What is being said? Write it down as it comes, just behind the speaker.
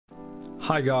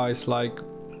Hi guys, like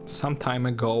some time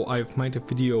ago I've made a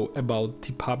video about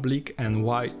Teepublic and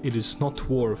why it is not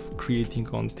worth creating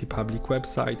on Teepublic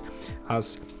website,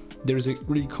 as there is a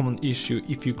really common issue.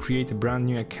 If you create a brand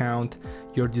new account,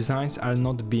 your designs are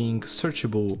not being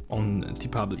searchable on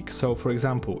Teepublic. So for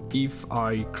example, if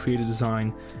I create a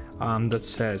design that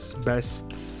says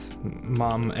best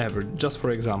mom ever, just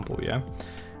for example, yeah,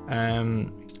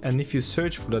 and if you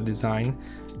search for the design,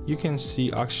 you can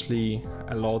see actually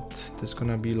a lot. There's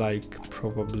gonna be like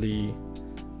probably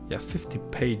 50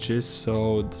 pages,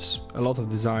 so there's a lot of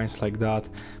designs like that.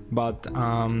 But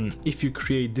if you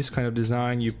create this kind of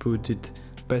design, you put it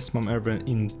best mom ever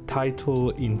in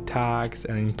title, in tags,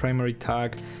 and in primary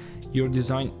tag, your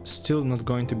design still not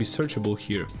going to be searchable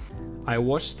here. I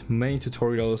watched many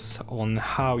tutorials on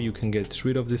how you can get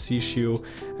rid of this issue,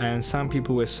 and some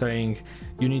people were saying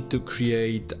you need to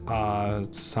create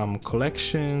some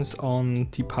collections on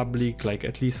Teepublic, like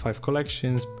at least 5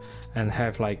 collections, and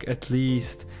have like at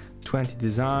least 20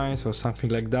 designs or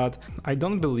something like that. I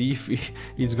don't believe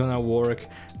it's gonna work.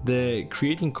 The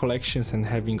creating collections and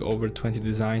having over 20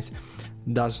 designs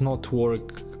does not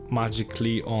work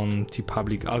magically on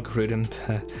Teepublic algorithm,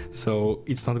 so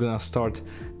it's not gonna start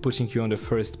pushing you on the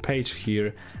first page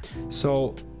here.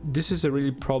 So this is a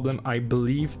really problem. I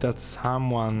believe that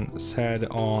someone said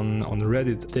on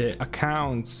Reddit the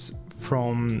accounts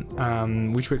from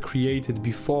which were created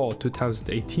before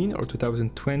 2018 or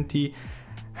 2020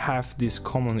 have this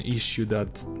common issue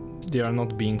that they are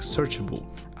not being searchable.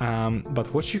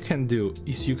 But what you can do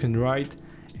is you can write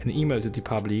an email to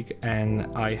Teepublic, and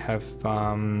I have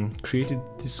created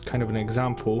this kind of an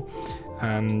example.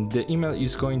 The email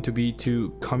is going to be to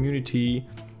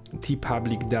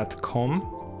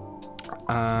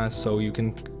community@teepublic.com. So you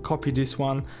can copy this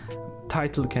one.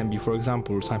 Title can be, for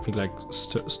example, something like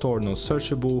store not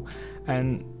searchable,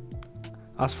 and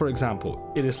as for example,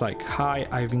 it is like, hi,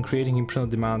 I've been creating in print on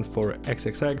demand for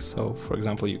XXX. So for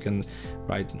example, you can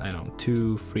write, I don't know,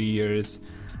 2-3 years,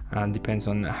 and depends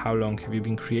on how long have you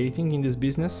been creating in this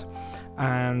business.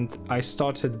 And I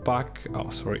started back,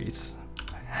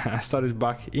 I started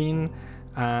back in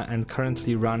and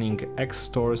currently running X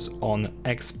stores on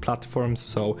X platforms.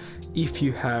 So if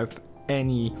you have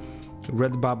any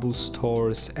Redbubble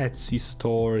stores, Etsy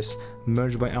stores,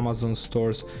 Merch by Amazon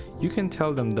stores, you can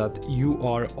tell them that you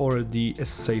are already a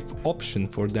safe option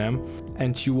for them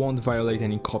and you won't violate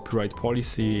any copyright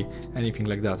policy, anything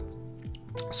like that.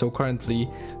 So currently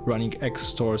running X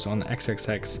stores on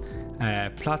XXX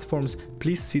platforms.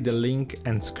 Please see the link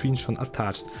and screenshot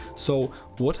attached. So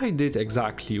what I did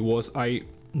exactly was I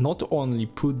not only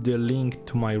put the link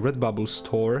to my Redbubble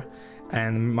store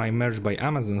and my Merch by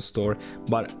Amazon store,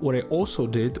 but what I also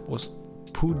did was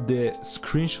put the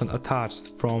screenshot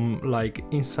attached from like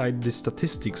inside the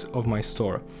statistics of my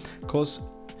store. Because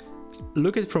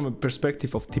look at it from a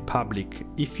perspective of Teepublic.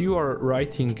 If you are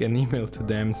writing an email to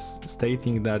them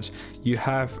stating that you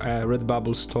have a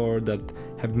Redbubble store that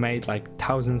have made like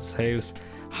 1,000 sales,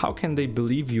 how can they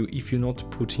believe you if you're not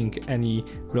putting any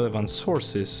relevant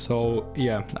sources? So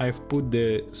yeah, I've put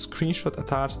the screenshot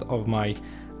attached of my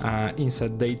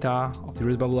inside data of the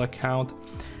Redbubble account,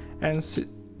 and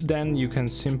then you can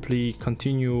simply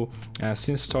continue.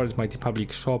 Since started my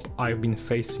Teepublic shop, I've been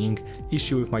facing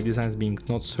issue with my designs being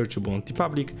not searchable on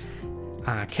Teepublic.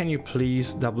 Can you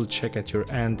please double check at your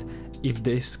end if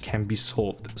this can be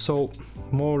solved? So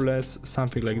more or less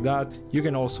something like that. You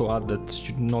can also add that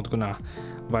you're not gonna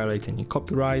violate any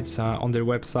copyrights on their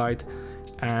website.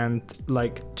 And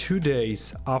like 2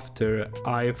 days after,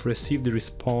 I've received the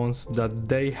response that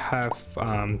they have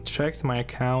checked my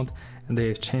account and they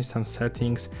have changed some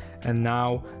settings, and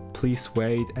now please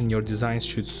wait and your designs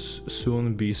should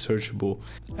soon be searchable.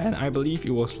 And I believe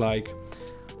it was like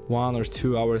 1 or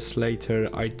 2 hours later,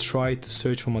 I tried to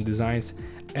search for my designs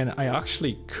and I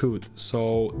actually could.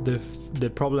 So the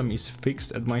problem is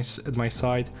fixed at my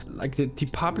site. Like the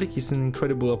Teepublic is an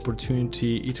incredible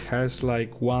opportunity. It has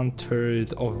like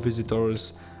 1/3 of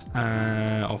visitors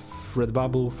of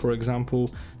Redbubble, for example.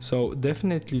 So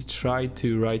definitely try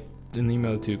to write an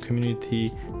email to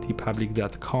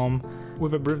community@teepublic.com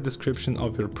with a brief description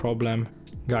of your problem.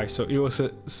 Guys, so it was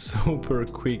a super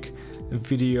quick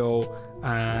video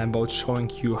about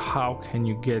showing you how can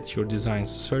you get your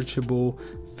designs searchable.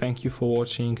 Thank you for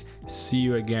watching. See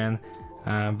you again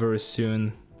very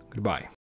soon. Goodbye.